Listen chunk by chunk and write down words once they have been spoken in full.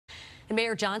And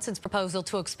Mayor Johnson's proposal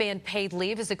to expand paid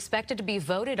leave is expected to be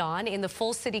voted on in the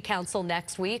full city council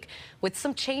next week with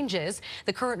some changes.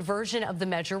 The current version of the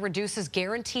measure reduces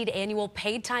guaranteed annual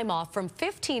paid time off from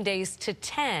 15 days to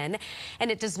 10,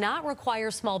 and it does not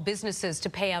require small businesses to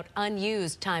pay out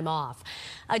unused time off.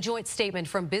 A joint statement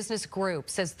from Business Group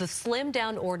says the slimmed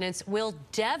down ordinance will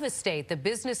devastate the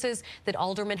businesses that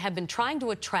aldermen have been trying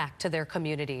to attract to their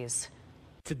communities.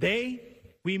 Today,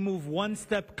 we move one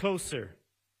step closer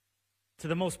to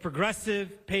the most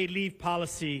progressive paid leave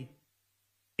policy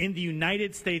in the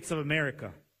United States of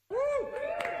America.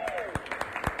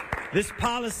 This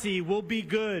policy will be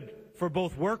good for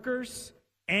both workers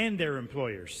and their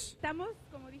employers.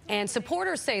 And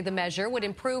supporters say the measure would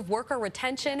improve worker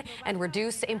retention and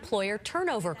reduce employer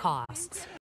turnover costs.